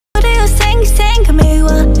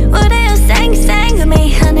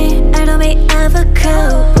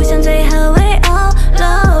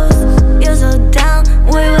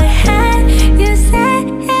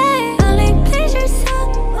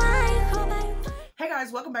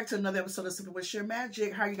guys, welcome back to another episode of Sipperz with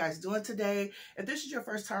shrmjk. How are you guys doing today? If this is your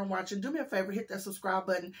first time watching, do me a favor, hit that subscribe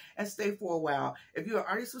button and stay for a while. If you are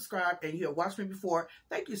already subscribed and you have watched me before,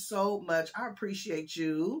 thank you so much. I appreciate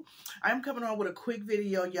you. I'm coming on with a quick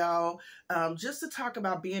video, y'all, just to talk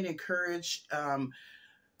about being encouraged,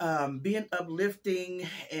 being uplifting,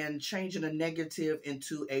 and changing a negative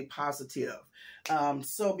into a positive.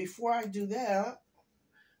 So before I do that,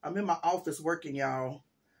 I'm in my office working, y'all.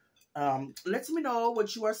 Let me know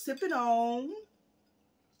what you are sipping on.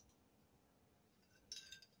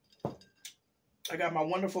 I got my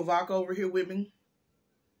wonderful vodka over here with me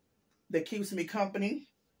that keeps me company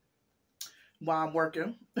while I'm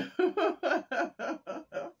working.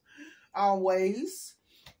 Always.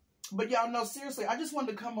 But y'all know, seriously, I just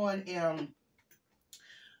wanted to come on and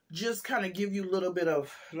just kind of give you a little bit of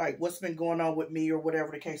like what's been going on with me or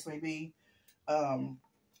whatever the case may be.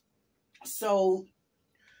 So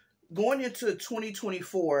going into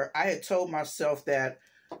 2024, I had told myself that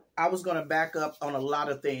I was going to back up on a lot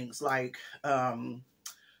of things, like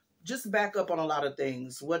just back up on a lot of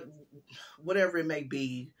things, whatever it may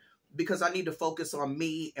be, because I need to focus on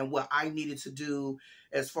me and what I needed to do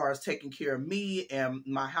as far as taking care of me and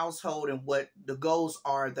my household and what the goals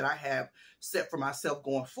are that I have set for myself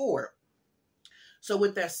going forward. So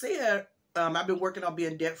with that said, I've been working on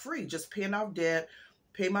being debt-free, just paying off debt,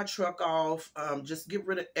 pay my truck off, just get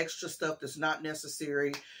rid of extra stuff that's not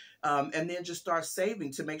necessary, and then just start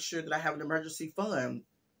saving to make sure that I have an emergency fund.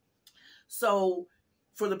 So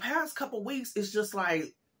for the past couple weeks, it's just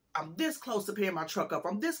like, I'm this close to paying my truck off.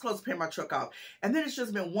 I'm this close to paying my truck off. And then it's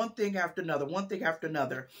just been one thing after another, one thing after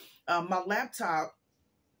another. My laptop,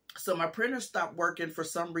 so my printer stopped working for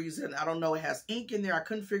some reason. I don't know. It has ink in there. I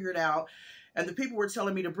couldn't figure it out. And the people were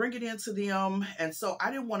telling me to bring it into them. And so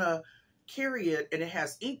I didn't want to carry it, and it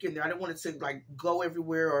has ink in there. I didn't want it to like go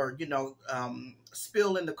everywhere or, you know,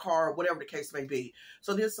 spill in the car or whatever the case may be.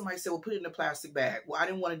 So then somebody said, well, put it in a plastic bag. Well, I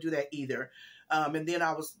didn't want to do that either. And then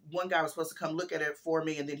one guy was supposed to come look at it for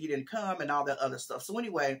me, and then he didn't come and all that other stuff. So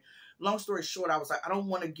anyway, long story short, I was like, I don't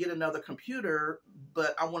want to get another computer,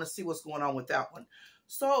 but I want to see what's going on with that one.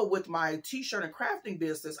 So with my t-shirt and crafting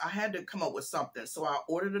business, I had to come up with something. So I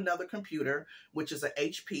ordered another computer, which is an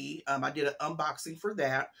HP. I did an unboxing for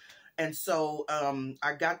that. And so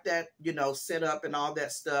I got that, you know, set up and all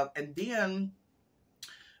that stuff. And then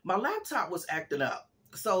my laptop was acting up.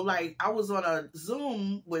 So like I was on a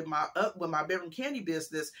Zoom with my bedroom candy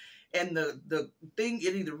business, and the thing,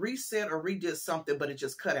 it either reset or redid something, but it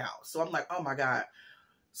just cut out. So I'm like, oh my God.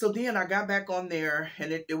 So then I got back on there,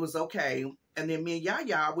 and it was okay. And then me and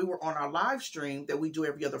Yaya, we were on our live stream that we do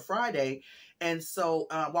every other Friday. And so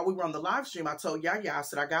while we were on the live stream, I told Yaya, I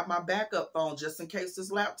said, I got my backup phone just in case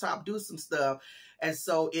this laptop do some stuff. And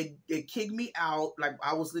so it kicked me out. Like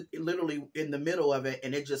I was literally in the middle of it,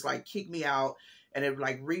 and it just like kicked me out, and it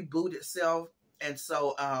like rebooted itself. And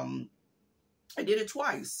so I did it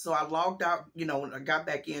twice. So I logged out, you know, and I got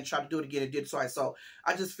back in, tried to do it again, and did it twice. So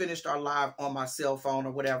I just finished our live on my cell phone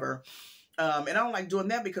or whatever. And I don't like doing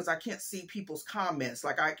that because I can't see people's comments.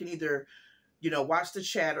 Like I can either, you know, watch the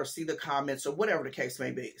chat or see the comments or whatever the case may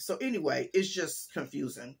be. So anyway, it's just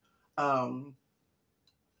confusing. Not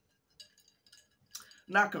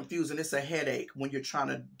confusing. It's a headache when you're trying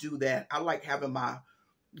to do that. I like having my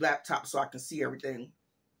laptop so I can see everything.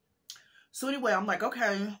 So anyway, I'm like,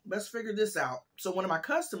 okay, let's figure this out. So one of my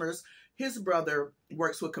customers, his brother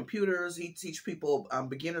works with computers. He teaches people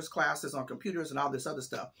beginners classes on computers and all this other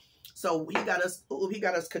stuff. So he got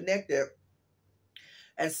us connected.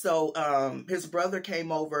 And so his brother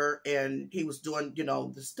came over, and he was doing, you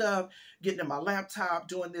know, the stuff, getting in my laptop,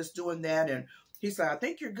 doing this, doing that. And he said, I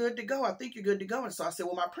think you're good to go. I think you're good to go. And so I said,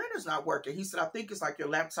 well, my printer's not working. He said, I think it's like your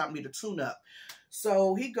laptop need a tune up.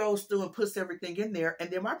 So he goes through and puts everything in there, and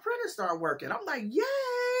then my printer started working. I'm like, yay!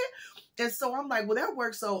 And so I'm like, well, that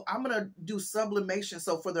works. So I'm going to do sublimation.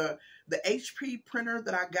 So for the HP printer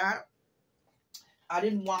that I got, I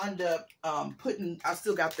didn't wind up I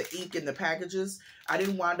still got the ink in the packages. I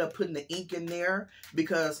didn't wind up putting the ink in there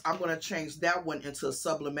because I'm going to change that one into a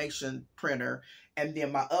sublimation printer. And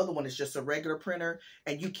then my other one is just a regular printer,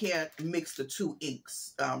 and you can't mix the two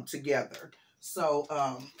inks together. So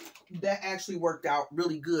that actually worked out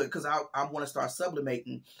really good because I want to start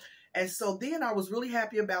sublimating. And so then I was really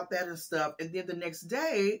happy about that and stuff. And then the next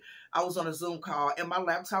day, I was on a Zoom call, and my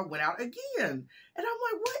laptop went out again. And I'm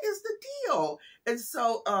like, what is the deal? And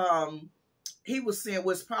so he was saying,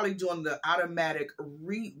 well, it's probably doing the automatic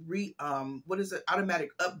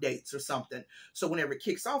automatic updates or something. So whenever it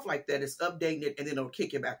kicks off like that, it's updating it, and then it'll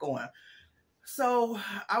kick it back on. So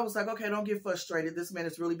I was like, okay, don't get frustrated. This man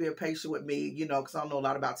is really being patient with me, you know, because I don't know a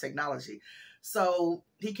lot about technology. So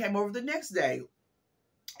he came over the next day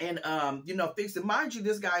and, you know, fixed it. Mind you,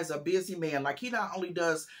 this guy is a busy man. Like, he not only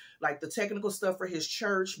does like the technical stuff for his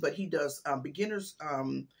church, but he does beginners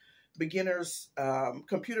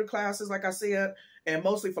computer classes, like I said, and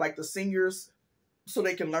mostly for like the seniors, so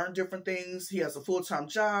they can learn different things. He has a full-time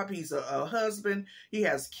job. He's a husband. He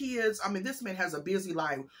has kids. I mean, this man has a busy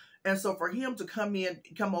life. And so for him to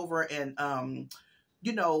come over and,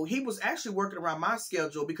 you know, he was actually working around my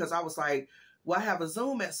schedule, because I was like, well, I have a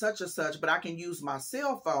Zoom at such and such, but I can use my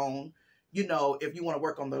cell phone, you know, if you want to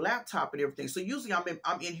work on the laptop and everything. So usually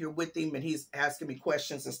I'm in here with him and he's asking me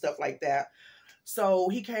questions and stuff like that. So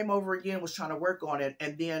he came over again, was trying to work on it.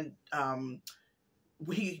 And then,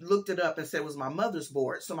 he looked it up and said it was my mother's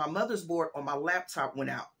board. So my mother's board on my laptop went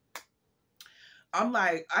out. I'm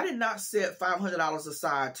like, I did not set $500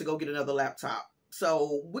 aside to go get another laptop.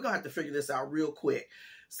 So we're going to have to figure this out real quick.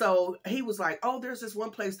 So he was like, oh, there's this one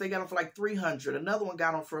place they got them for like $300. Another one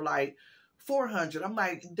got them for like $400. I'm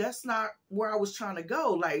like, that's not where I was trying to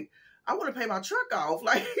go. Like, I want to pay my truck off.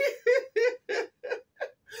 Like,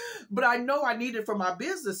 but I know I need it for my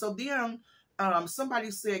business. So then somebody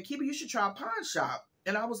said, Kiba, you should try a pawn shop.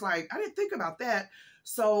 And I was like, I didn't think about that.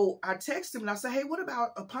 So I texted him and I said, hey, what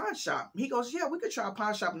about a pawn shop? He goes, yeah, we could try a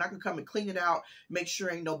pawn shop and I can come and clean it out, make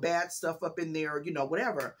sure ain't no bad stuff up in there, you know,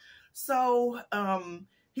 whatever. So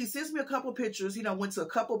he sends me a couple pictures, you know, went to a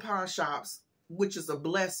couple pawn shops, which is a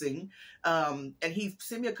blessing. And he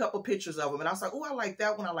sent me a couple pictures of them. And I was like, oh, I like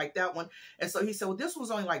that one. I like that one. And so he said, well, this one's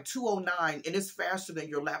only like $209 and it's faster than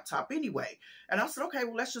your laptop anyway. And I said, okay,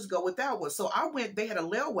 well, let's just go with that one. So I went, they had a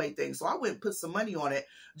layaway thing. So I went and put some money on it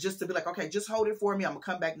just to be like, okay, just hold it for me. I'm gonna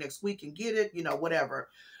come back next week and get it, you know, whatever.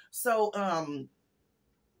 So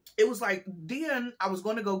it was like, then I was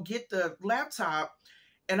going to go get the laptop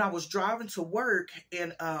and I was driving to work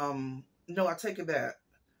and no, I take it back.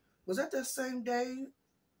 Was that same day?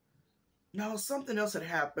 No, something else had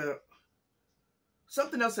happened.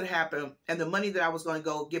 Something else had happened, and the money that I was going to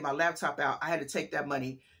go get my laptop out, I had to take that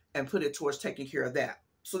money and put it towards taking care of that.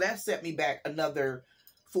 So that set me back another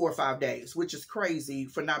 4 or 5 days, which is crazy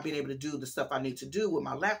for not being able to do the stuff I need to do with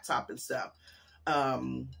my laptop and stuff.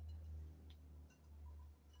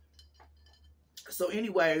 So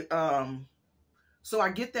anyway, so I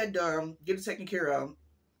get that done, get it taken care of.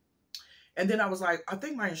 And then I was like, I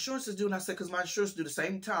think my insurance is due. And I said, because my insurance is due the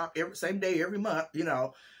same time, same day, every month, you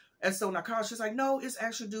know. And so when I called, she's like, no, it's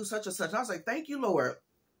actually due such and such. And I was like, thank you, Lord.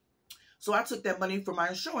 So I took that money for my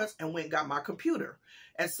insurance and went and got my computer.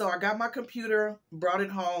 And so I got my computer, brought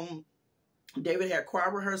it home. David had choir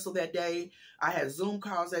rehearsal that day. I had Zoom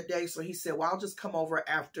calls that day. So he said, well, I'll just come over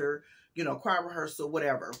after, you know, choir rehearsal,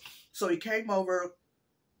 whatever. So he came over.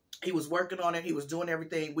 He was working on it. He was doing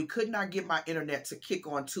everything. We could not get my internet to kick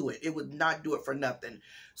onto it. It would not do it for nothing.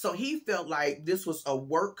 So he felt like this was a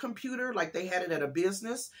work computer, like they had it at a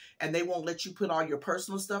business, and they won't let you put all your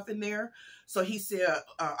personal stuff in there. So he said,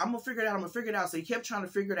 I'm going to figure it out. I'm going to figure it out. So he kept trying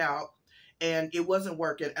to figure it out, and it wasn't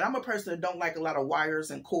working. And I'm a person that don't like a lot of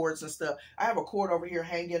wires and cords and stuff. I have a cord over here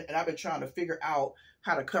hanging, and I've been trying to figure out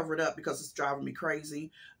how to cover it up because it's driving me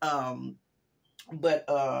crazy. But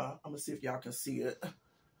I'm going to see if y'all can see it.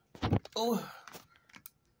 Oh,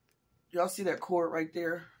 y'all see that cord right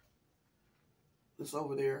there? It's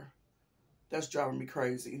over there. That's driving me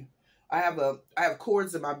crazy. I have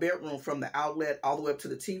cords in my bedroom from the outlet all the way up to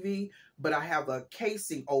the TV, but I have a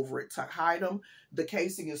casing over it to hide them. The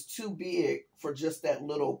casing is too big for just that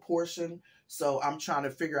little portion, so I'm trying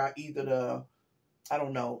to figure out either to, I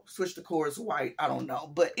don't know, switch the cords white. I don't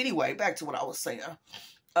know. But anyway, back to what I was saying.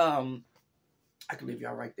 I can leave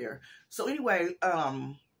y'all right there. So anyway,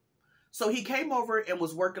 so he came over and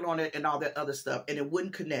was working on it and all that other stuff, and it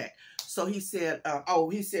wouldn't connect. So he said,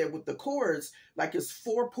 he said with the cords, like it's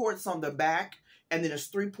 4 ports on the back, and then there's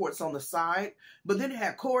 3 ports on the side. But then it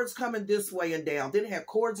had cords coming this way and down. Then it had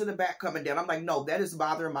cords in the back coming down. I'm like, no, that is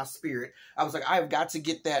bothering my spirit. I was like, I've got to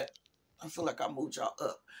get that. I feel like I moved y'all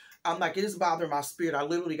up. I'm like, it is bothering my spirit. I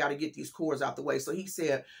literally got to get these cords out the way. So he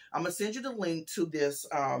said, I'm going to send you the link to this.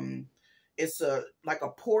 It's like a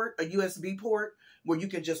port, a USB port, where you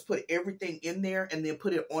can just put everything in there and then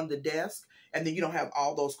put it on the desk, and then you don't have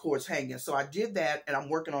all those cords hanging. So I did that, and I'm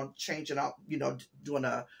working on changing out, you know, doing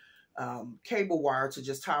a cable wire to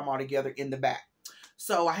just tie them all together in the back.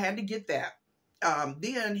 So I had to get that.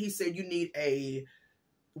 Then he said you need a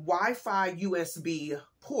Wi-Fi USB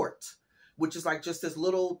port, which is like just this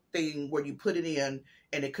little thing where you put it in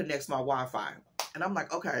and it connects my Wi-Fi. And I'm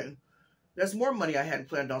like, okay, there's more money I hadn't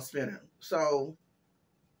planned on spending. So,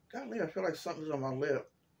 golly, I feel like something's on my lip.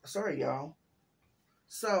 Sorry, y'all.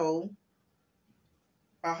 So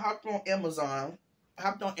I hopped on Amazon,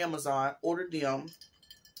 ordered them.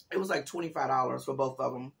 It was like $25 for both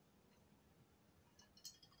of them.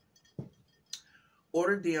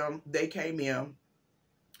 Ordered them. They came in.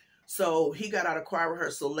 So he got out of choir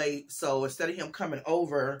rehearsal late. So instead of him coming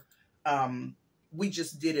over, we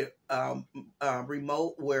just did it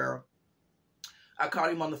remote, where I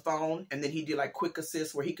called him on the phone, and then he did like quick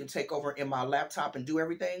assist where he could take over in my laptop and do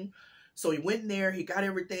everything. So he went in there, he got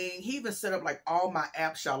everything. He even set up like all my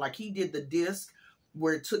apps, y'all. Like he did the disc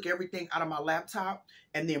where it took everything out of my laptop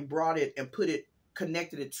and then brought it and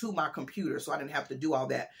connected it to my computer, so I didn't have to do all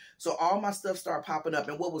that. So all my stuff started popping up.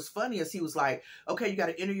 And what was funny is he was like, okay, you got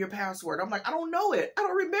to enter your password. I'm like, I don't know it. I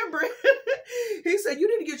don't remember it. He said, you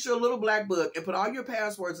need to get you a little black book and put all your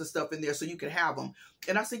passwords and stuff in there so you can have them.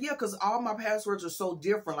 And I said, yeah, because all my passwords are so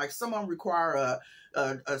different. Like some of them require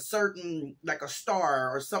a certain, like a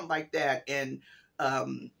star or something like that. And,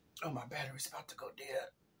 oh, my battery's about to go dead.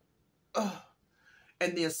 Oh.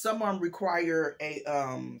 And then some of them require a,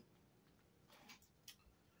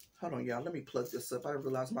 hold on, y'all. Let me plug this up. I didn't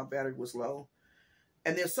realize my battery was low.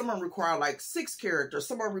 And then some of them require like 6 characters.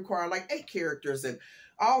 Some of them require like 8 characters and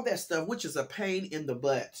all that stuff, which is a pain in the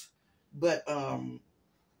butt. But,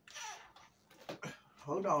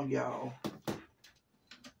 hold on, y'all.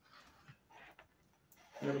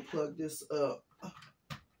 I'm going to plug this up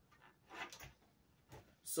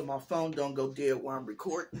so my phone don't go dead while I'm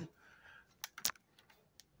recording.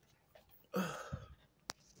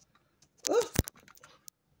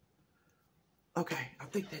 Okay, I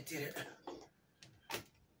think that did it.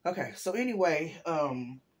 Okay, so anyway,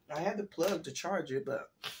 I had the plug to charge it, but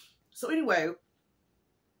so anyway,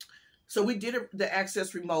 so we did the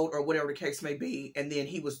access remote or whatever the case may be, and then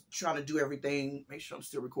he was trying to do everything. Make sure I'm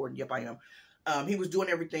still recording. Yep, I am. He was doing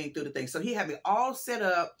everything through the thing. So he had me all set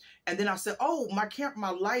up, and then I said, oh, my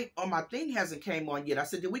light on my thing hasn't came on yet. I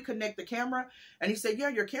said, did we connect the camera? And he said, yeah,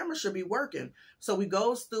 your camera should be working. So we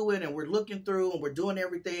goes through it, and we're looking through, and we're doing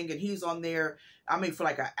everything, and he's on there, I mean, for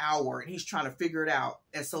like an hour, and he's trying to figure it out.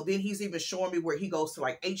 And so then he's even showing me where he goes to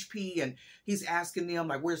like HP, and he's asking them,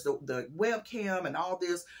 like, where's the webcam and all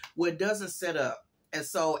this? Well, it doesn't set up. And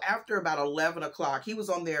so after about 11 o'clock, he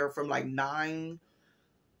was on there from like 9.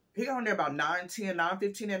 He got on there about 9:10,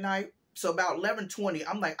 9:15 at night. So about 11:20,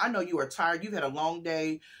 I'm like, I know you are tired. You've had a long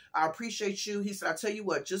day. I appreciate you. He said, I tell you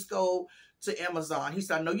what, just go to Amazon. He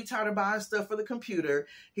said, I know you're tired of buying stuff for the computer.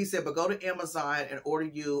 He said, but go to Amazon and order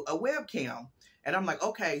you a webcam. And I'm like,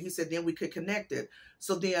 okay. He said, then we could connect it.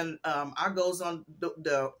 So then I goes on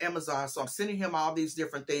the Amazon. So I'm sending him all these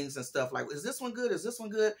different things and stuff. Like, is this one good? Is this one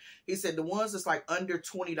good? He said, the ones that's like under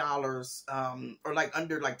 $20 or like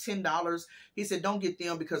under like $10. He said, don't get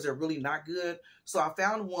them because they're really not good. So I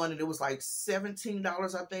found one and it was like $17,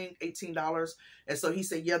 I think, $18. And so he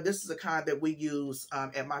said, yeah, this is the kind that we use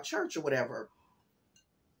at my church or whatever.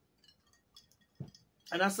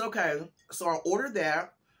 And I said, okay. So I ordered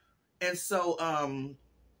that. And so,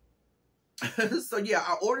 so yeah,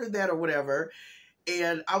 I ordered that or whatever.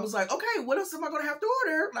 And I was like, okay, what else am I going to have to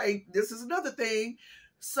order? Like, this is another thing.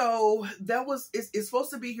 So that was, it's supposed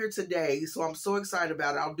to be here today. So I'm so excited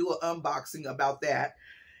about it. I'll do an unboxing about that.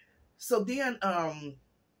 So then,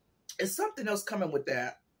 is something else coming with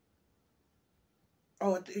that?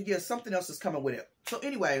 Oh, yeah, something else is coming with it. So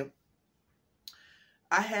anyway,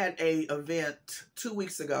 I had a event 2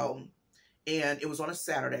 weeks ago and it was on a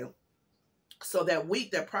Saturday. So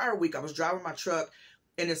that prior week, I was driving my truck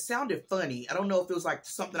and it sounded funny. I don't know if it was like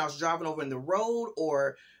something I was driving over in the road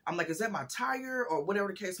or I'm like, is that my tire or whatever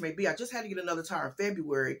the case may be? I just had to get another tire in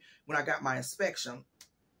February when I got my inspection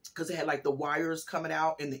because it had like the wires coming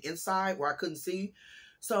out in the inside where I couldn't see.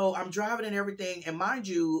 So I'm driving and everything. And mind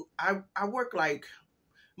you, I work like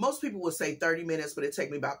most people would say 30 minutes, but it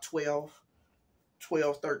take me about 12,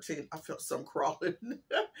 13. I felt something crawling.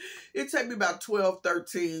 It take me about 12,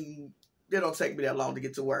 13. It don't take me that long to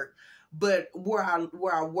get to work. But where I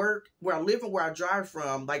live and where I drive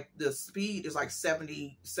from, like the speed is like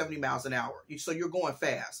 70 miles an hour. So you're going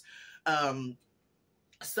fast.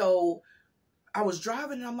 So I was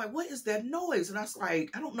driving and I'm like, what is that noise? And I was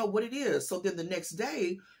like, I don't know what it is. So then the next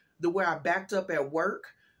day, where I backed up at work,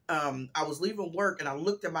 I was leaving work and I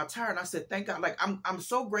looked at my tire and I said, thank God, like I'm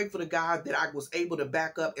so grateful to God that I was able to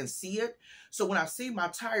back up and see it. So when I see my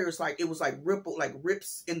tires, like it was like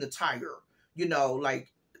rips in the tire, you know,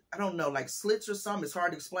 like, I don't know, like slits or something. It's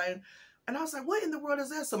hard to explain. And I was like, what in the world is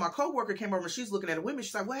that? So my coworker came over and she's looking at it with me.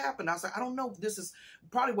 She's like, what happened? I was like, I don't know. This is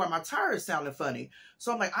probably why my tire is sounding funny.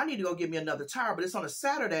 So I'm like, I need to go get me another tire, but it's on a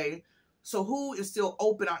Saturday. So who is still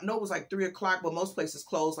open? I know it was like 3 o'clock, but most places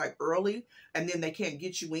close like early, and then they can't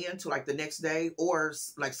get you in till like the next day, or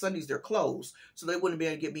like Sundays they're closed, so they wouldn't be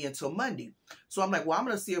able to get me until Monday. So I'm like, well, I'm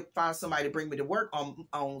gonna see if find somebody to bring me to work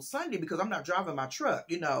on Sunday, because I'm not driving my truck,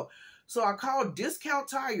 you know. So I called Discount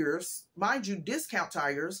Tires, mind you, Discount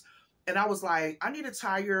Tires, and I was like, I need a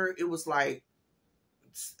tire. It was like,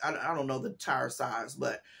 I don't know the tire size,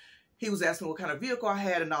 but he was asking what kind of vehicle I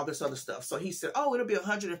had and all this other stuff. So he said, oh, it'll be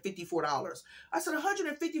 $154. I said,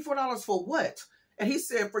 $154 for what? And he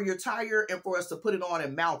said, for your tire and for us to put it on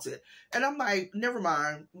and mount it. And I'm like, never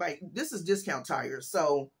mind. Like, this is Discount Tires.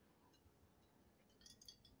 So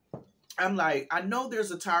I'm like, I know there's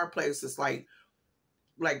a tire place that's like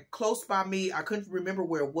close by me. I couldn't remember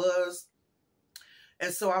where it was.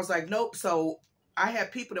 And so I was like, nope. So I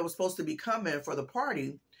had people that were supposed to be coming for the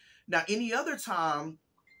party. Now, any other time,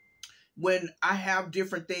 when I have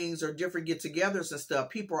different things or different get-togethers and stuff,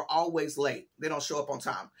 people are always late. They don't show up on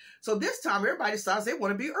time. So this time, everybody decides they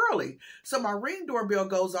want to be early. So my Ring doorbell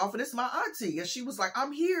goes off, and it's my auntie. And she was like,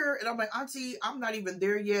 I'm here. And I'm like, Auntie, I'm not even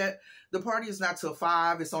there yet. The party is not till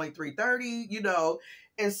 5. It's only 3:30, you know.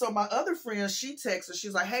 And so my other friend, she texts and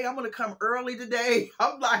she's like, hey, I'm going to come early today.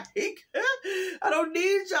 I'm like, I don't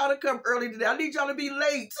need y'all to come early today. I need y'all to be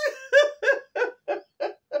late.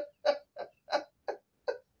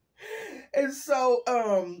 And so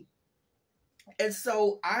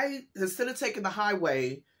I, instead of taking the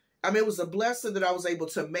highway, I mean, it was a blessing that I was able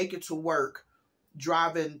to make it to work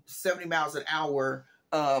driving 70 miles an hour,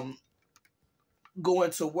 going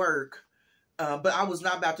to work. But I was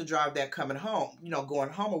not about to drive that coming home, you know, going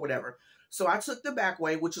home or whatever. So I took the back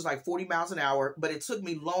way, which was like 40 miles an hour, but it took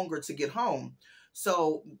me longer to get home.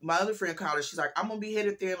 So my other friend called her. She's like, I'm going to be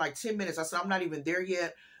headed there in like 10 minutes. I said, I'm not even there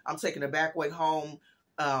yet. I'm taking the back way home.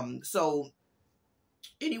 So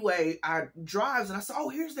anyway, I drives and I said, oh,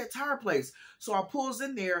 here's that tire place. So I pulls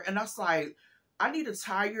in there and I was like, I need a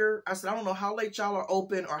tire. I said, I don't know how late y'all are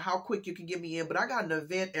open or how quick you can get me in, but I got an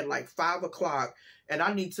event at like 5 o'clock and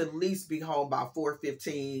I need to at least be home by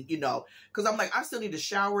 4:15, you know, because I'm like, I still need to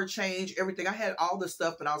shower, change everything. I had all this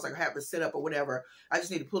stuff and I was like, I have to set up or whatever. I just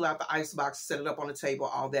need to pull out the ice box, set it up on the table,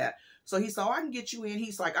 all that. So he said, oh, I can get you in.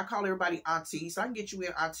 He's like, I call everybody auntie. He said, I can get you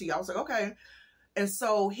in, auntie. I was like, okay. And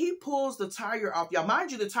so he pulls the tire off. Y'all,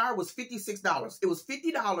 mind you, the tire was $56. It was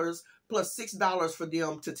 $50 plus $6 for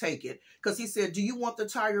them to take it. Because he said, do you want the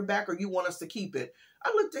tire back or you want us to keep it? I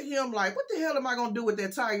looked at him like, what the hell am I going to do with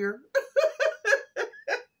that tire?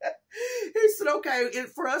 He said, okay,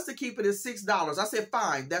 for us to keep it is $6. I said,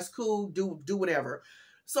 fine, that's cool. Do whatever.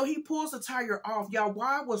 So he pulls the tire off. Y'all,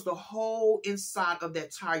 why was the whole inside of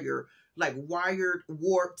that tire like wired,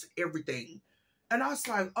 warped, everything? And I was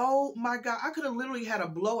like, oh my God, I could have literally had a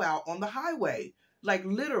blowout on the highway, like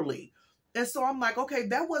literally. And so I'm like, okay,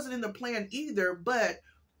 that wasn't in the plan either, but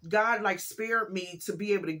God like spared me to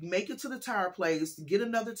be able to make it to the tire place, get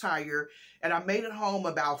another tire. And I made it home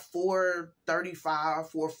about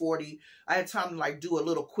 4:35, 4:40. I had time to like do a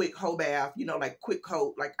little quick hoe bath, you know, like quick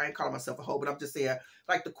hoe, like I ain't calling myself a hoe, but I'm just saying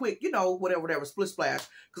like the quick, you know, whatever, split splash.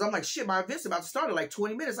 Cause I'm like, shit, my event's about to start in like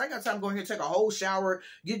 20 minutes. I ain't got time to go in here and take a whole shower,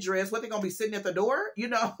 get dressed. What, they gonna be sitting at the door, you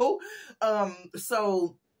know?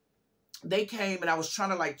 So they came and I was trying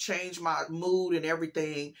to like change my mood and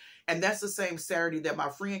everything. And that's the same Saturday that my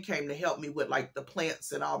friend came to help me with like the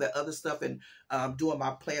plants and all that other stuff and doing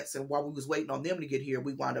my plants. And while we was waiting on them to get here,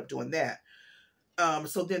 we wound up doing that.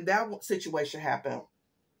 So then that situation happened.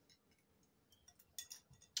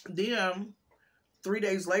 Then 3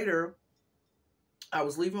 days later, I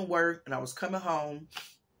was leaving work and I was coming home.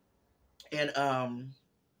 And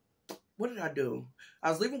what did I do?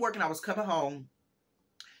 I was leaving work and I was coming home.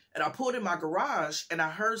 And I pulled in my garage and I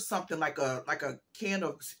heard something like a can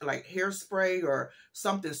of like hairspray or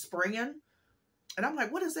something spraying. And I'm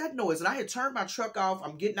like, what is that noise? And I had turned my truck off.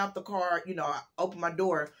 I'm getting out the car. You know, I opened my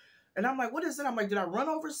door and I'm like, what is it? I'm like, did I run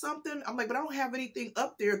over something? I'm like, but I don't have anything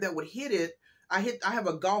up there that would hit it. I have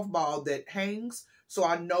a golf ball that hangs so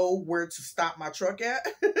I know where to stop my truck at.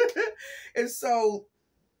 And so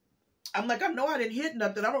I'm like, I know I didn't hit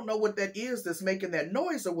nothing. I don't know what that is that's making that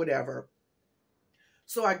noise or whatever.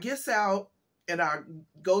 So I gets out and I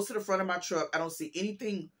go to the front of my truck. I don't see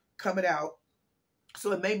anything coming out.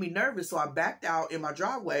 So it made me nervous. So I backed out in my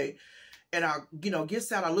driveway and I, you know,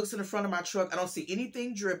 gets out. I looks in the front of my truck. I don't see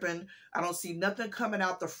anything dripping. I don't see nothing coming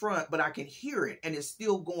out the front, but I can hear it and it's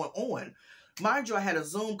still going on. Mind you, I had a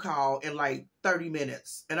Zoom call in like 30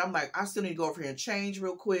 minutes. And I'm like, I still need to go over here and change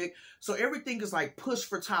real quick. So everything is like push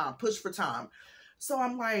for time. So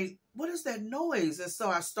I'm like, what is that noise? And so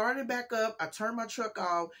I started back up. I turned my truck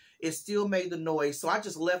off. It still made the noise. So I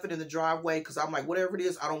just left it in the driveway because I'm like, whatever it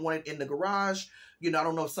is, I don't want it in the garage. You know, I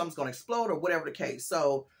don't know if something's going to explode or whatever the case.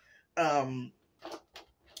 So after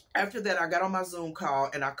that, I got on my Zoom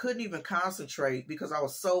call and I couldn't even concentrate because I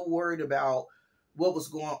was so worried about what was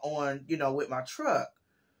going on, you know, with my truck.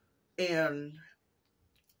 And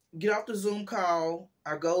get off the Zoom call.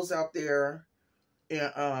 I goes out there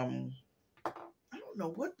and I don't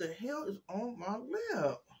know what the hell is on my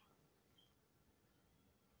lip.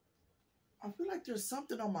 I feel like there's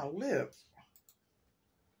something on my lip.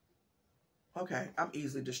 Okay, I'm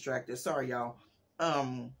easily distracted. Sorry, y'all.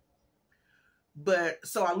 But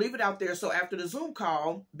so I leave it out there. So after the Zoom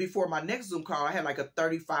call, before my next Zoom call, I had like a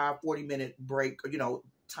 35, 40-minute break, you know,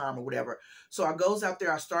 time or whatever. So I goes out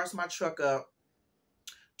there, I starts my truck up,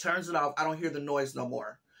 turns it off. I don't hear the noise no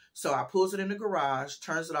more. So I pulls it in the garage,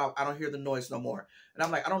 turns it off. I don't hear the noise no more. And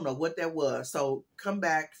I'm like, I don't know what that was. So come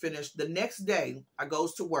back, finish. The next day, I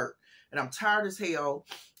goes to work. And I'm tired as hell.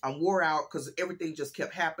 I'm wore out because everything just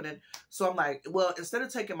kept happening. So I'm like, well, instead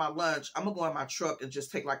of taking my lunch, I'm going to go in my truck and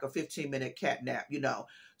just take like a 15-minute cat nap, you know.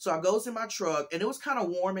 So I goes in my truck. And it was kind of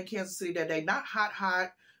warm in Kansas City that day. Not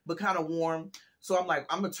hot, but kind of warm. So I'm like,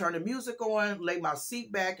 I'm going to turn the music on, lay my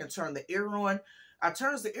seat back, and turn the air on. I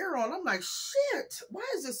turns the air on. I'm like, shit, why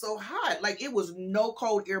is it so hot? Like, it was no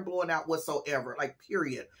cold air blowing out whatsoever, like,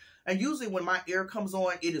 period. And usually when my air comes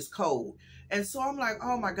on, it is cold. And so I'm like,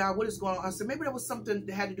 oh, my God, what is going on? I said, maybe that was something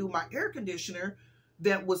that had to do with my air conditioner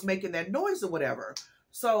that was making that noise or whatever.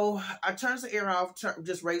 So I turns the air off,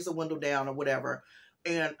 just raise the window down or whatever.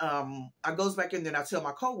 And I goes back in there and I tell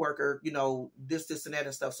my coworker, you know, this, and that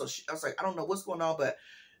and stuff. So I was like, I don't know what's going on, but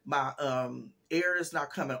my air is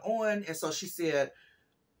not coming on. And so she said,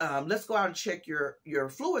 let's go out and check your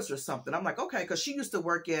fluids or something. I'm like, okay, because she used to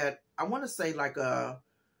work at, I want to say like a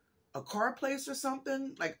car place or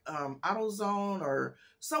something, like AutoZone or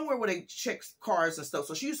somewhere where they check cars and stuff.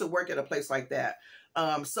 So she used to work at a place like that.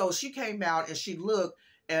 So she came out and she looked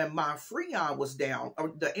and my Freon was down,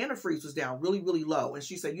 or the antifreeze was down really, really low. And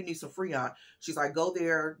she said, you need some Freon. She's like, go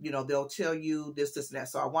there, you know, they'll tell you this, and that.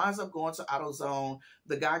 So I winds up going to AutoZone.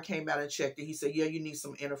 The guy came out and checked it. He said, yeah, you need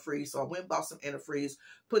some antifreeze. So I went and bought some antifreeze,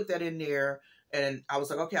 put that in there. And I was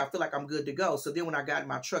like, okay, I feel like I'm good to go. So then when I got in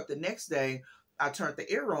my truck the next day, I turned the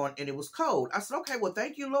air on and it was cold. I said, okay, well,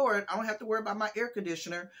 thank you, Lord. I don't have to worry about my air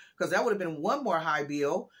conditioner because that would have been one more high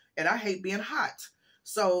bill. And I hate being hot.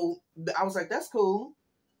 So I was like, that's cool.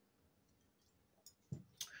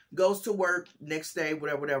 Goes to work next day,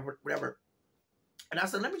 whatever. And I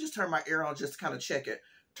said, let me just turn my air on just to kind of check it.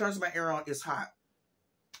 Turns my air on, it's hot.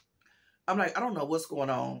 I'm like, I don't know what's going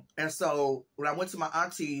on. And so when I went to my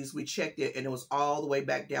auntie's, we checked it and it was all the way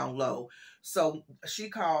back down low. So she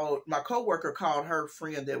called, my coworker called her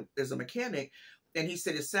friend that is a mechanic. And he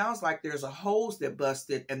said, it sounds like there's a hose that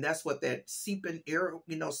busted. And that's what that seeping air,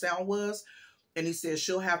 you know, sound was. And he said,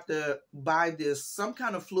 she'll have to buy this, some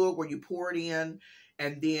kind of fluid where you pour it in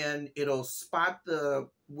and then it'll spot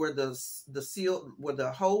where the seal, where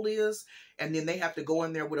the hole is. And then they have to go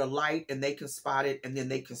in there with a light and they can spot it and then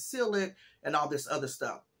they can seal it and all this other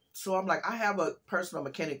stuff. So I'm like, I have a personal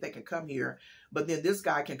mechanic that can come here, but then this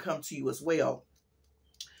guy can come to you as well.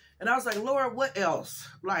 And I was like, Lord, what else?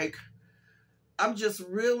 Like, I'm just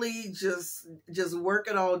really just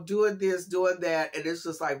working on doing this, doing that. And it's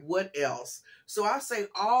just like, what else? So I say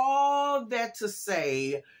all that to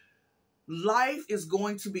say, life is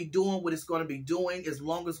going to be doing what it's going to be doing as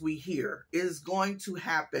long as we here. It is going to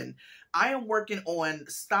happen. I am working on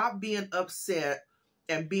stop being upset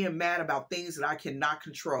and being mad about things that I cannot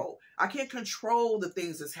control. I can't control the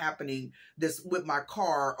things that's happening this with my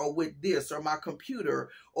car or with this or my computer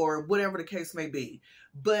or whatever the case may be.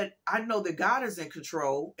 But I know that God is in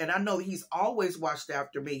control and I know he's always watched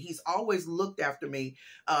after me. He's always looked after me.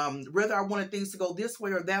 Whether I wanted things to go this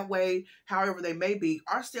way or that way, however they may be,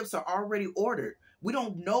 our steps are already ordered. We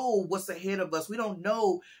don't know what's ahead of us. We don't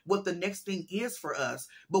know what the next thing is for us.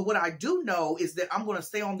 But what I do know is that I'm going to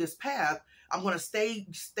stay on this path. I'm going to stay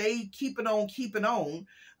keeping on,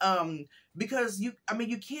 because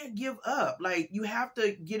you can't give up. Like, you have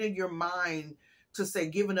to get in your mind to say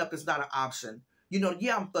giving up is not an option. You know,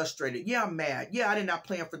 yeah, I'm frustrated. Yeah, I'm mad. Yeah, I did not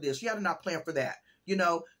plan for this. Yeah, I did not plan for that. You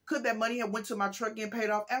know, could that money have went to my truck getting paid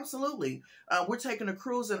off? Absolutely. We're taking a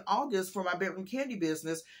cruise in August for my bedroom candy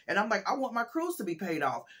business. And I'm like, I want my cruise to be paid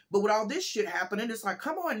off. But with all this shit happening, it's like,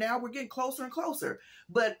 come on now, we're getting closer and closer.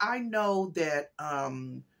 But I know that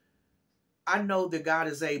I know that God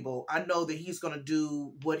is able. I know that he's going to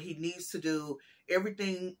do what he needs to do.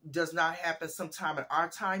 Everything does not happen sometime in our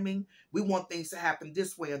timing. We want things to happen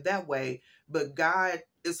this way and that way, but God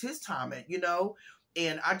is his timing, you know?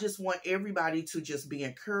 And I just want everybody to just be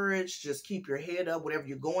encouraged. Just keep your head up, whatever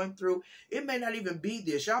you're going through. It may not even be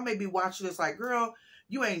this. Y'all may be watching this like, girl,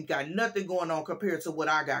 you ain't got nothing going on compared to what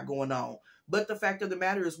I got going on. But the fact of the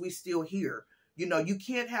matter is we still here. You know, you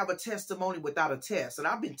can't have a testimony without a test. And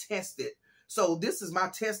I've been tested. So this is my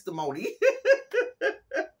testimony.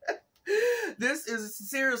 This is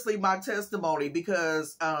seriously my testimony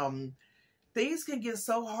because things can get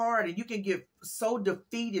so hard and you can get so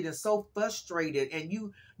defeated and so frustrated. And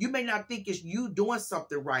you may not think it's you doing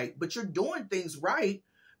something right, but you're doing things right.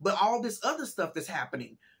 But all this other stuff is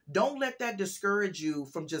happening. Don't let that discourage you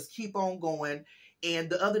from just keep on going. And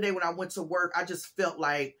the other day when I went to work, I just felt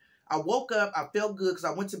like I woke up, I felt good because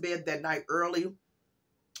I went to bed that night early.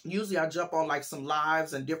 Usually I jump on like some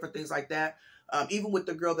lives and different things like that. Even with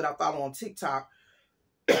the girl that I follow on TikTok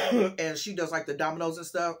and she does like the dominoes and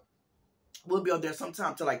stuff. We'll be on there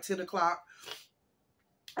sometime till like 10 o'clock.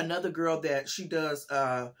 Another girl that she does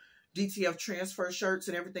DTF transfer shirts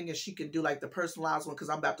and everything, and she can do like the personalized one because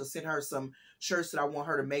I'm about to send her some shirts that I want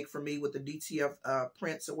her to make for me with the DTF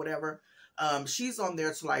prints or whatever. She's on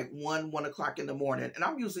there to like 1 o'clock in the morning, and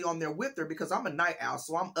I'm usually on there with her because I'm a night owl,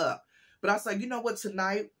 so I'm up. But I was like, you know what,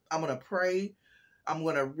 tonight I'm going to pray. I'm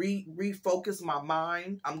going to refocus my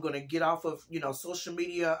mind. I'm going to get off of, you know, social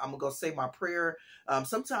media. I'm going to go say my prayer.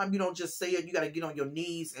 Sometimes you don't just say it. You got to get on your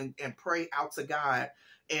knees and pray out to God.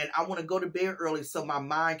 And I want to go to bed early so my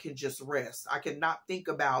mind can just rest. I cannot think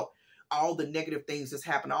about all the negative things that's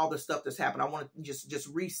happened, all the stuff that's happened. I want to just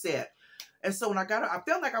reset. And so when I got up, I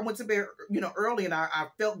felt like I went to bed, you know, early, and I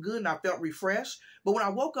felt good and I felt refreshed. But when I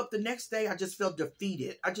woke up the next day, I just felt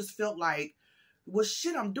defeated. I just felt like, well,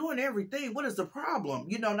 shit, I'm doing everything. What is the problem?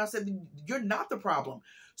 You know, and I said, you're not the problem.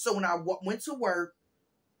 So when I went to work,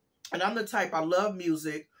 and I'm the type, I love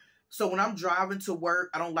music. So when I'm driving to work,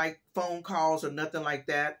 I don't like phone calls or nothing like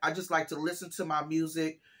that. I just like to listen to my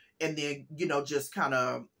music and then, you know, just kind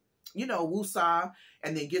of, you know, woosah,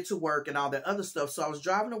 and then get to work and all that other stuff. So I was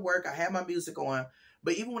driving to work. I had my music on.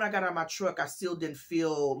 But even when I got out of my truck, I still didn't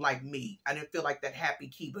feel like me. I didn't feel like that happy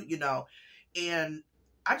keeper, you know. And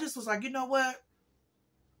I just was like, you know what?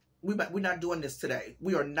 We're not doing this today.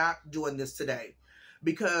 We are not doing this today.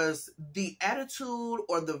 Because the attitude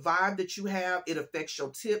or the vibe that you have, it affects your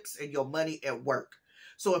tips and your money at work.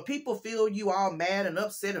 So if people feel you all mad and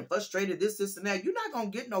upset and frustrated, this, and that, you're not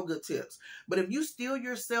going to get no good tips. But if you still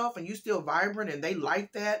yourself and you still vibrant and they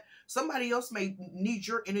like that, somebody else may need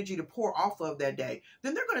your energy to pour off of that day,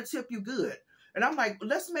 then they're going to tip you good. And I'm like,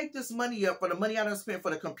 let's make this money up for the money I done spent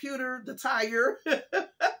for the computer, the tire,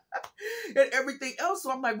 and everything else.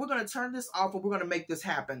 So I'm like, we're going to turn this off and we're going to make this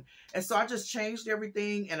happen. And so I just changed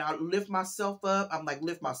everything and I lift myself up. I'm like,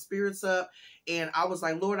 lift my spirits up. And I was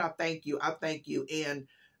like, Lord, I thank you. I thank you. And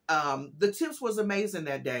the tips was amazing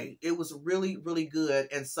that day. It was really, really good.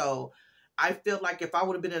 And so I felt like if I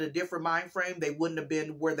would have been in a different mind frame, they wouldn't have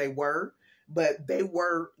been where they were. But they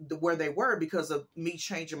were where they were because of me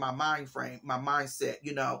changing my mind frame, my mindset,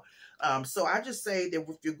 you know. So I just say that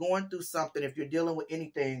if you're going through something, if you're dealing with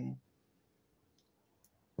anything,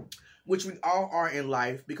 which we all are in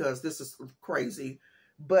life because this is crazy,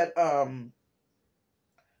 but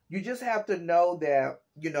you just have to know that,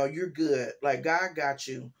 you know, you're good. Like God got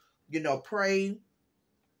you. You know, pray,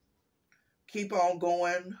 keep on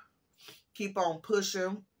going, keep on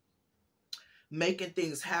pushing, making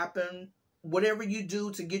things happen. Whatever you do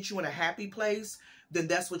to get you in a happy place, then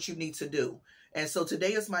that's what you need to do. And so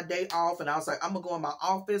today is my day off, and I was like, I'm going to go in my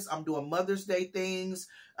office. I'm doing Mother's Day things.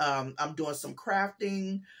 I'm doing some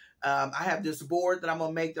crafting. I have this board that I'm going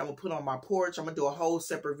to make that I'm going to put on my porch. I'm going to do a whole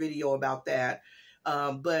separate video about that.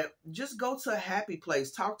 But just go to a happy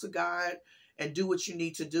place. Talk to God and do what you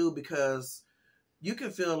need to do, because you can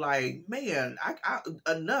feel like, man, I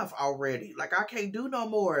enough already. Like, I can't do no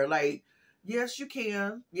more. Like, yes, you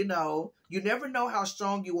can. You know, you never know how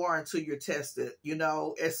strong you are until you're tested, you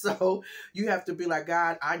know. And so you have to be like,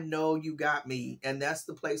 God, I know you got me. And that's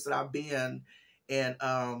the place that I've been. And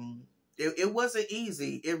it wasn't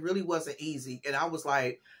easy. It really wasn't easy. And I was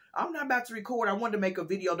like, I'm not about to record. I wanted to make a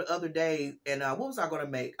video the other day. And what was I going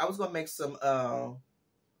to make? I was going to make some, what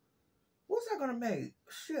was I going to make?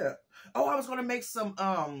 Shit. Oh, I was going to make some,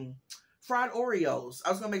 fried Oreos. I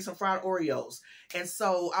was going to make some fried Oreos. And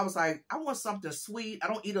so I was like, I want something sweet. I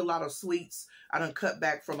don't eat a lot of sweets. I done cut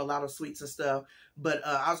back from a lot of sweets and stuff. But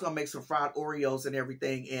I was going to make some fried Oreos and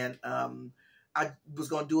everything. And I was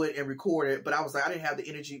going to do it and record it. But I was like, I didn't have the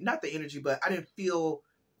energy. Not the energy, but I didn't feel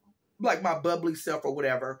like my bubbly self or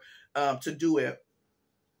whatever, to do it.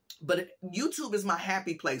 But YouTube is my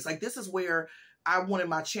happy place. Like, this is where I wanted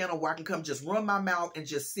my channel where I can come just run my mouth and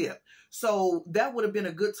just sip. So that would have been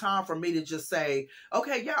a good time for me to just say,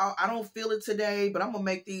 okay, y'all, I don't feel it today, but I'm going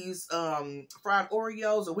to make these fried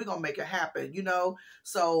Oreos and we're going to make it happen, you know?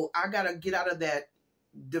 So I got to get out of that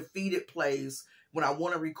defeated place when I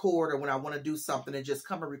want to record or when I want to do something, and just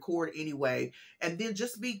come and record anyway. And then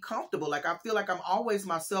just be comfortable. Like, I feel like I'm always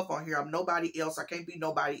myself on here. I'm nobody else. I can't be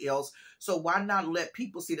nobody else. So why not let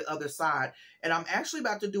people see the other side? And I'm actually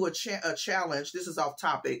about to do a challenge. This is off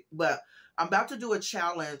topic, but I'm about to do a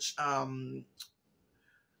challenge.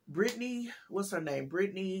 Brittany, what's her name?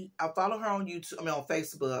 Brittany. I follow her on YouTube. I mean, on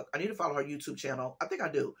Facebook. I need to follow her YouTube channel. I think I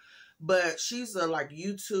do. But she's a like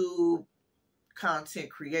YouTube content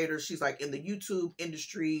creator. She's like in the YouTube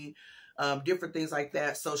industry, different things like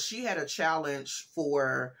that. So she had a challenge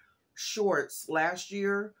for shorts last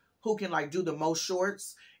year, who can like do the most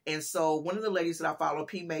shorts. And so one of the ladies that I follow,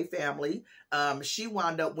 P May Family, she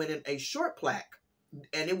wound up winning a short plaque,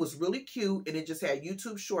 and it was really cute, and it just had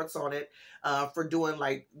YouTube shorts on it, for doing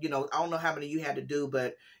like, you know, I don't know how many you had to do,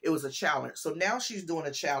 but it was a challenge. So now she's doing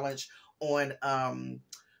a challenge on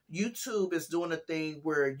YouTube is doing a thing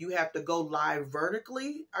where you have to go live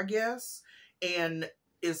vertically, I guess, and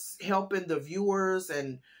it's helping the viewers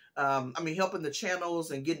and, helping the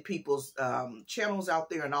channels and getting people's channels out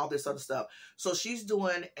there and all this other stuff. So she's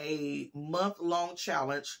doing a month-long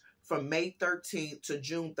challenge from May 13th to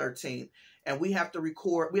June 13th. And we have to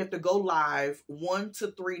record, we have to go live 1 to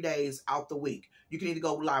 3 days out the week. You can either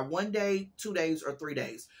go live 1 day, 2 days, or 3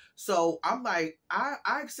 days. So I'm like, I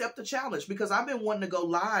accept the challenge, because I've been wanting to go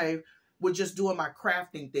live with just doing my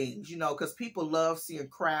crafting things, you know, because people love seeing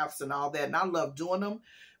crafts and all that, and I love doing them.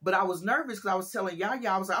 But I was nervous because I was telling Yaya,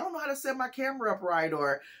 I was like, I don't know how to set my camera up right,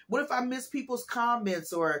 or what if I miss people's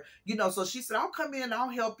comments, or, you know, so she said, I'll come in, I'll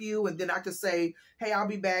help you, and then I could say, hey, I'll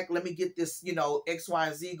be back, let me get this, you know, X, Y,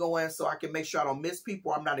 and Z going so I can make sure I don't miss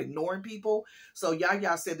people, I'm not ignoring people. So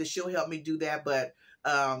Yaya said that she'll help me do that, but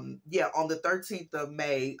yeah, on the 13th of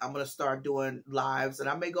May, I'm going to start doing lives, and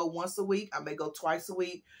I may go once a week, I may go twice a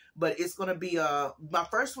week, but it's going to be, my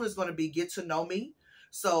first one is going to be Get to Know Me.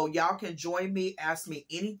 So y'all can join me, ask me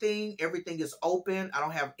anything. Everything is open. I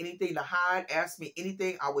don't have anything to hide. Ask me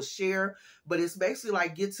anything, I will share. But it's basically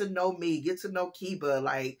like get to know me, get to know Kiba.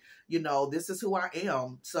 Like, you know, this is who I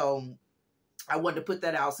am. So I wanted to put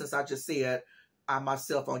that out since I just said I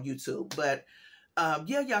myself on YouTube. But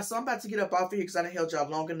yeah, so I'm about to get up off here because I done held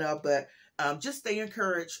y'all long enough. But just stay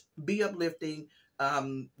encouraged, be uplifting.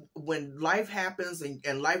 When life happens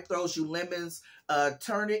and life throws you lemons,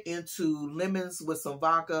 turn it into lemons with some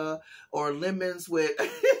vodka, or lemons with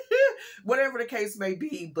whatever the case may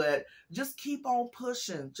be. But just keep on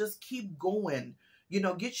pushing, just keep going. You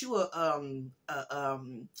know, get you a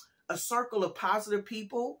circle of positive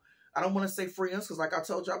people. I don't want to say friends, because like I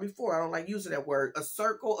told y'all before, I don't like using that word. A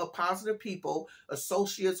circle of positive people,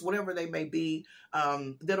 associates, whatever they may be,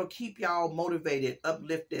 that'll keep y'all motivated,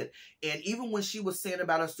 uplifted. And even when she was saying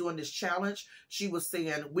about us doing this challenge, she was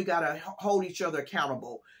saying we got to hold each other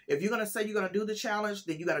accountable. If you're going to say you're going to do the challenge,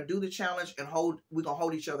 then you got to do the challenge, and we're going to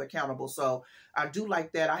hold each other accountable. So I do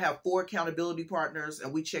like that. I have 4 accountability partners,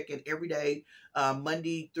 and we check in every day,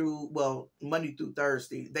 Monday through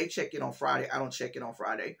Thursday. They check in on Friday. I don't check in on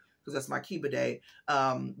Friday, because that's my Kiba day.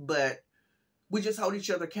 But we just hold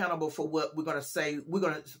each other accountable for what we're gonna say.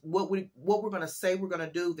 What we're gonna say we're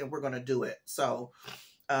gonna do, then we're gonna do it. So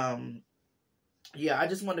yeah, I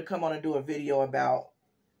just wanted to come on and do a video about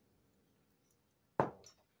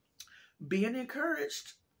being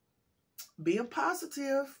encouraged, being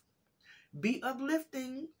positive, be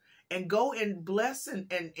uplifting, and go and bless and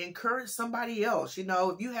encourage somebody else. You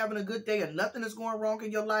know, if you're having a good day and nothing is going wrong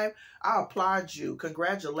in your life, I applaud you.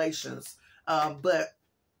 Congratulations. But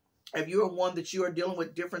if you're one that you are dealing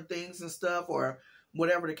with different things and stuff, or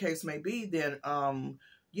whatever the case may be, then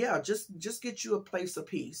yeah, just get you a place of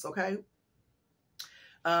peace, okay?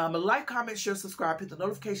 Like, comment, share, subscribe, hit the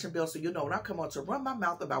notification bell so you know when I come on to run my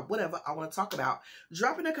mouth about whatever I want to talk about.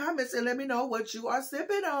 Drop in the comments and let me know what you are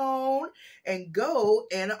sipping on. And go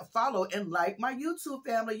and follow and like my YouTube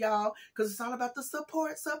family, y'all, because it's all about the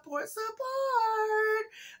support.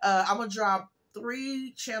 I'm going to drop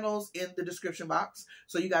 3 channels in the description box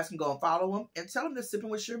so you guys can go and follow them and tell them that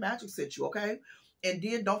Sipping with Shrmjk sent you, okay? And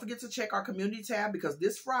then don't forget to check our community tab, because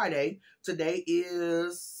this Friday, today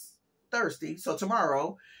is Thursday, so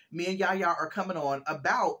tomorrow me and Yaya are coming on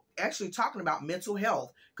about actually talking about mental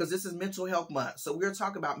health, because this is Mental Health Month. So we're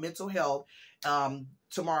talking about mental health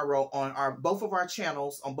tomorrow on both of our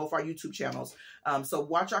channels, on both our YouTube channels. So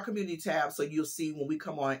watch our community tab so you'll see when we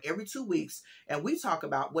come on every 2 weeks and we talk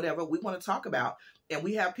about whatever we want to talk about. And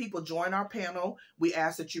we have people join our panel. We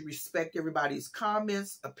ask that you respect everybody's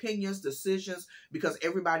comments, opinions, decisions, because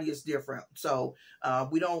everybody is different. So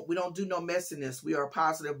we don't do no messiness. We are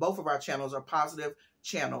positive. Both of our channels are positive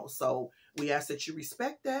channels. So we ask that you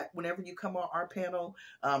respect that whenever you come on our panel,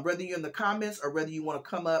 whether you're in the comments or whether you want to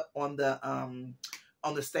come up on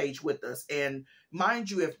the stage with us. And mind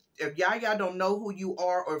you, if Yaya don't know who you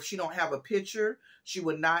are, or if she don't have a picture, she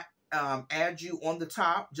would not add you on the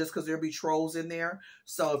top, just because there'll be trolls in there.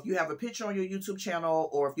 So if you have a picture on your YouTube channel,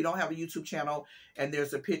 or if you don't have a YouTube channel and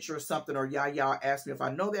there's a picture or something, or Yaya asked me if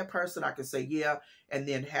I know that person, I can say yeah, and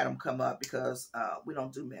then have them come up, because we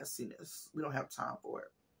don't do messiness. We don't have time for it.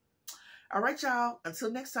 All right, y'all. Until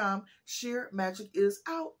next time, shrmjk is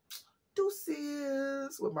out.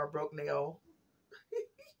 Deuces with my broke nail.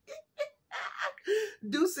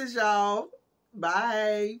 Deuces, y'all.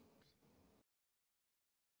 Bye.